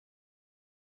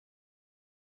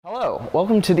Hello,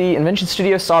 welcome to the Invention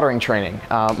Studio soldering training.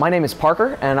 My name is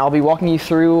Parker and I'll be walking you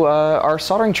through our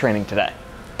soldering training today.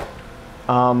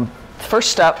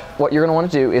 First step, what you're going to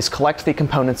want to do is collect the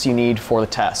components you need for the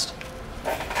test.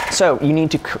 So you need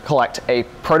to collect a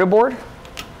proto board,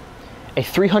 a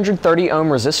 330 ohm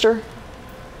resistor,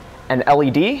 an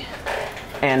LED,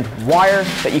 and wire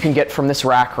that you can get from this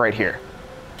rack right here.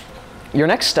 Your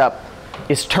next step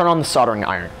is turn on the soldering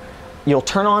iron. You'll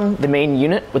turn on the main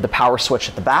unit with the power switch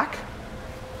at the back.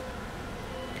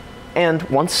 And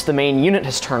once the main unit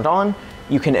has turned on,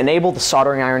 you can enable the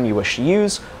soldering iron you wish to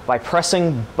use by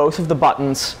pressing both of the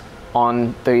buttons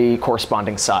on the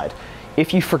corresponding side.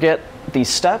 If you forget these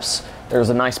steps, there's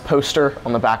a nice poster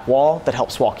on the back wall that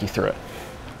helps walk you through it.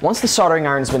 Once the soldering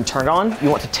iron has been turned on, you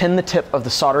want to tin the tip of the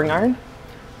soldering iron.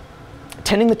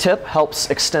 Tinning the tip helps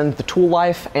extend the tool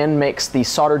life and makes the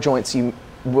solder joints you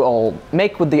will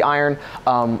make with the iron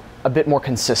a bit more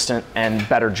consistent and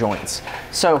better joints.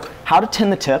 So how to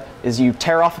tin the tip is you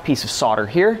tear off a piece of solder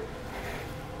here,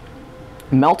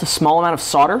 melt a small amount of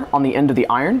solder on the end of the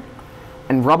iron,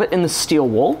 and rub it in the steel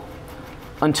wool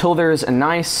until there's a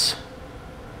nice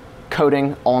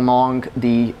coating along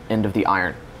the end of the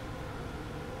iron.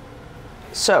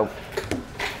 So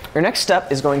your next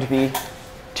step is going to be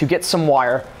to get some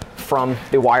wire from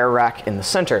the wire rack in the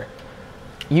center.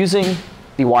 Using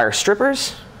the wire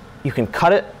strippers, you can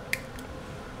cut it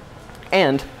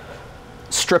and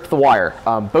strip the wire.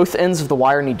 Both ends of the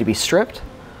wire need to be stripped.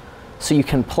 So you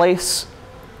can place,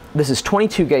 this is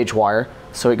 22 gauge wire,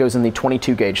 so it goes in the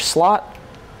 22 gauge slot.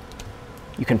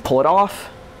 You can pull it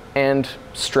off and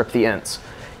strip the ends.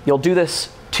 You'll do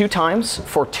this 2 times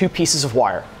for 2 pieces of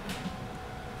wire.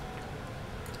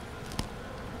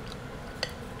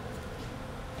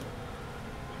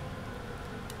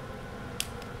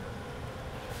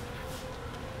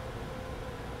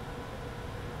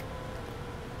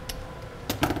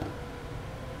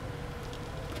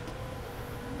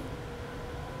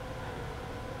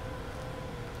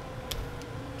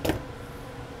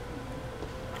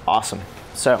 Awesome.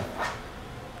 So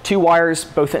 2 wires,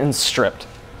 both ends stripped.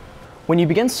 When you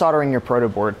begin soldering your proto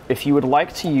board, if you would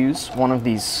like to use one of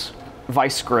these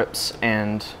vice grips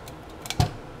and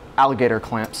alligator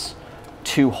clamps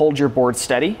to hold your board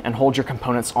steady and hold your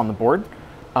components on the board,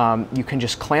 you can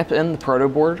just clamp in the proto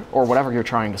board or whatever you're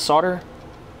trying to solder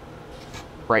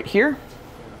right here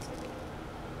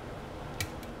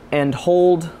and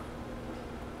hold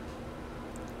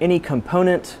any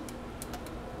component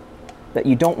that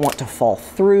you don't want to fall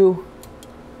through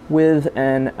with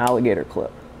an alligator clip.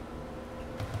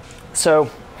 So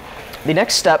the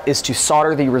next step is to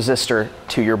solder the resistor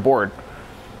to your board.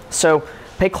 So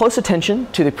pay close attention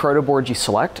to the proto board you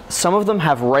select. Some of them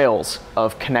have rails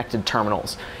of connected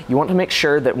terminals. You want to make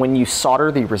sure that when you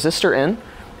solder the resistor in,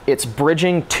 it's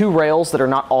bridging 2 rails that are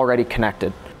not already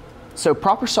connected. So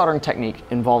proper soldering technique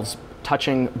involves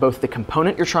touching both the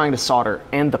component you're trying to solder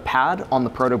and the pad on the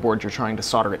proto board you're trying to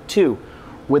solder it to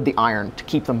with the iron to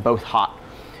keep them both hot.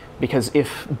 Because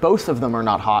if both of them are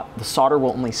not hot, the solder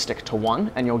will only stick to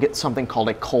one and you'll get something called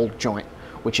a cold joint,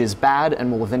 which is bad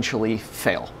and will eventually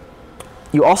fail.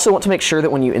 You also want to make sure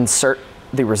that when you insert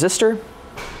the resistor,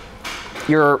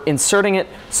 you're inserting it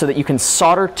so that you can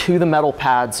solder to the metal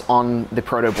pads on the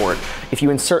proto board. If you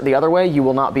insert the other way, you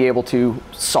will not be able to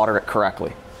solder it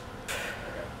correctly.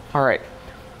 All right,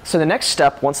 so the next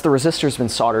step, once the resistor's been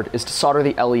soldered, is to solder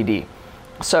the LED.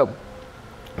 So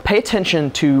pay attention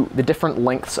to the different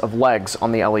lengths of legs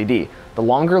on the LED. The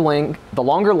longer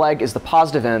leg is the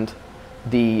positive end,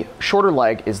 the shorter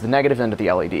leg is the negative end of the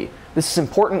LED. This is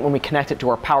important when we connect it to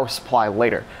our power supply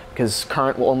later, because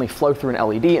current will only flow through an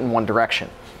LED in one direction.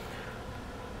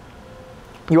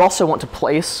 You also want to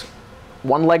place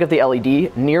one leg of the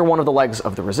LED near one of the legs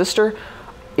of the resistor.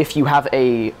 If you have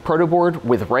a proto board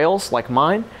with rails like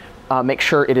mine, make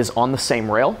sure it is on the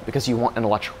same rail because you want an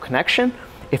electrical connection.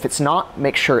 If it's not,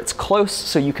 make sure it's close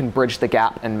so you can bridge the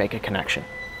gap and make a connection.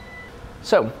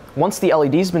 So once the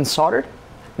LED's been soldered,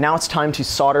 now it's time to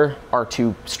solder our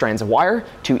 2 strands of wire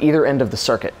to either end of the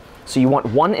circuit. So you want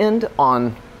one end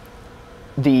on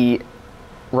the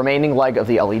remaining leg of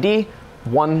the LED,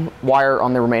 one wire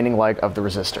on the remaining leg of the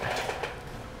resistor.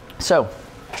 So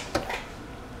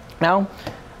now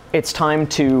it's time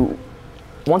to,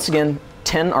 once again,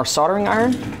 tin our soldering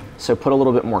iron. So put a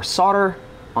little bit more solder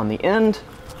on the end,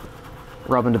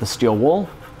 rub into the steel wool,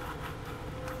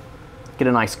 get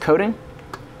a nice coating,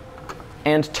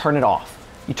 and turn it off.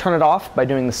 You turn it off by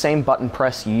doing the same button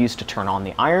press you used to turn on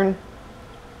the iron.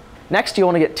 Next, you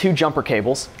want to get 2 jumper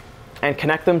cables and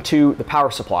connect them to the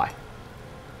power supply.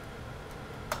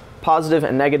 Positive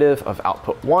and negative of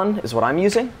output 1 is what I'm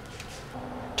using.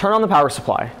 turn on the power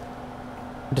supply,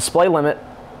 display limit,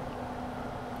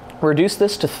 reduce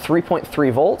this to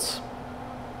 3.3 volts,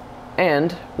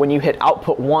 and when you hit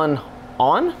output 1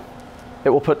 on, it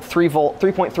will put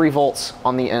 3.3 volts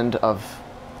on the end of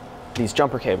these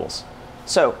jumper cables.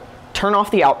 So turn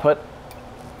off the output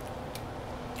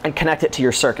and connect it to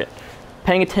your circuit,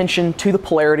 paying attention to the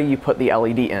polarity you put the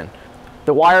LED in.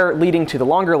 The wire leading to the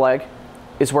longer leg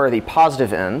is where the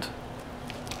positive end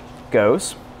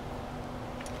goes,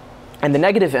 and the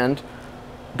negative end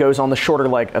goes on the shorter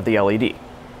leg of the LED,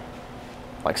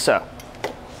 like so.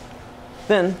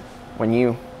 Then, when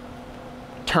you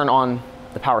turn on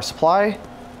the power supply,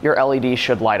 your LED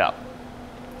should light up.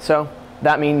 So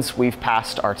that means we've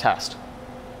passed our test.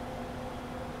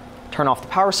 Turn off the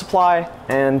power supply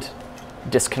and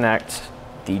disconnect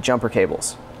the jumper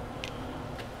cables.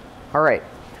 All right,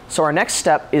 so our next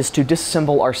step is to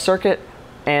disassemble our circuit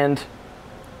and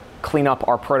clean up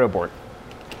our proto board.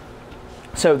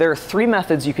 So there are 3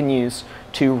 methods you can use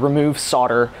to remove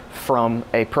solder from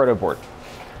a proto board.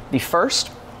 The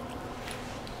first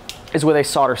is with a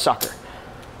solder sucker.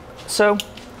 So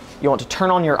you want to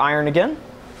turn on your iron again.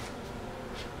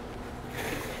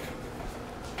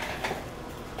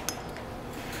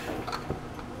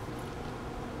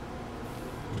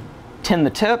 Tin the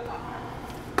tip.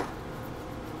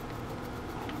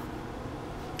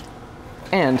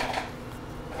 And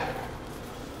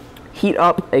heat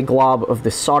up a glob of the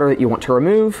solder that you want to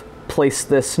remove, place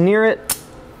this near it,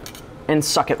 and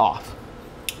suck it off.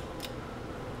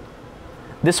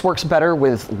 This works better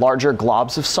with larger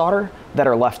globs of solder that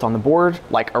are left on the board,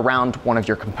 like around one of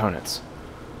your components.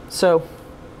 So,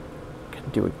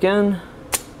 do it again.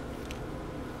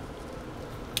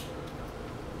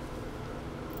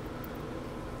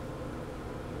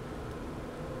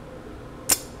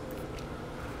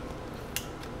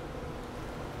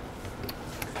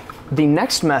 The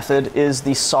next method is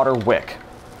the solder wick.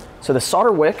 So the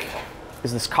solder wick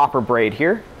is this copper braid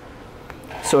here.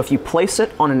 So if you place it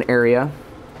on an area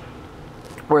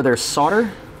where there's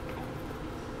solder,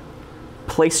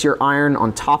 place your iron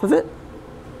on top of it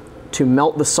to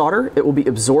melt the solder. It will be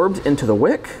absorbed into the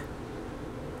wick.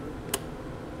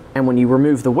 And when you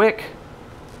remove the wick,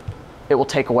 it will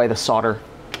take away the solder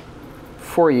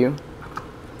for you.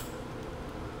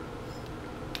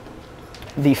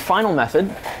 The final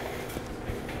method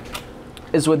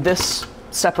is with this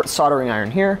separate soldering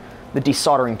iron here, the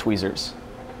desoldering tweezers.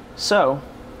 So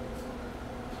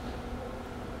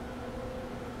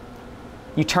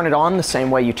you turn it on the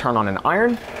same way you turn on an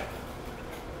iron,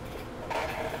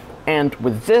 and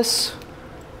with this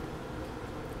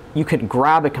you can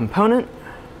grab a component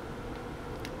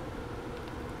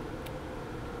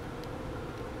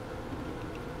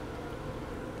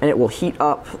and it will heat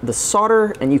up the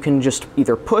solder, and you can just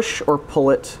either push or pull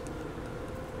it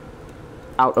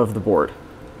out of the board,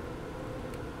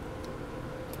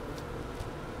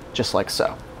 just like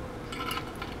so.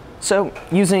 So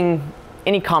using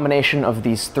any combination of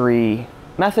these 3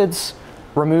 methods,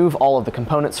 remove all of the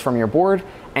components from your board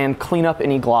and clean up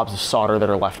any globs of solder that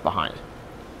are left behind.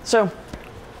 So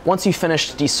once you've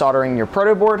finished desoldering your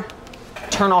proto board,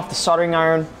 turn off the soldering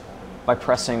iron by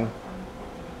pressing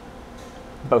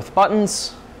both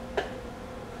buttons.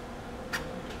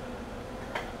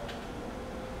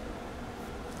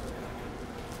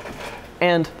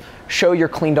 And show your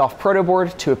cleaned off proto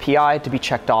board to a PI to be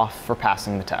checked off for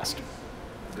passing the test.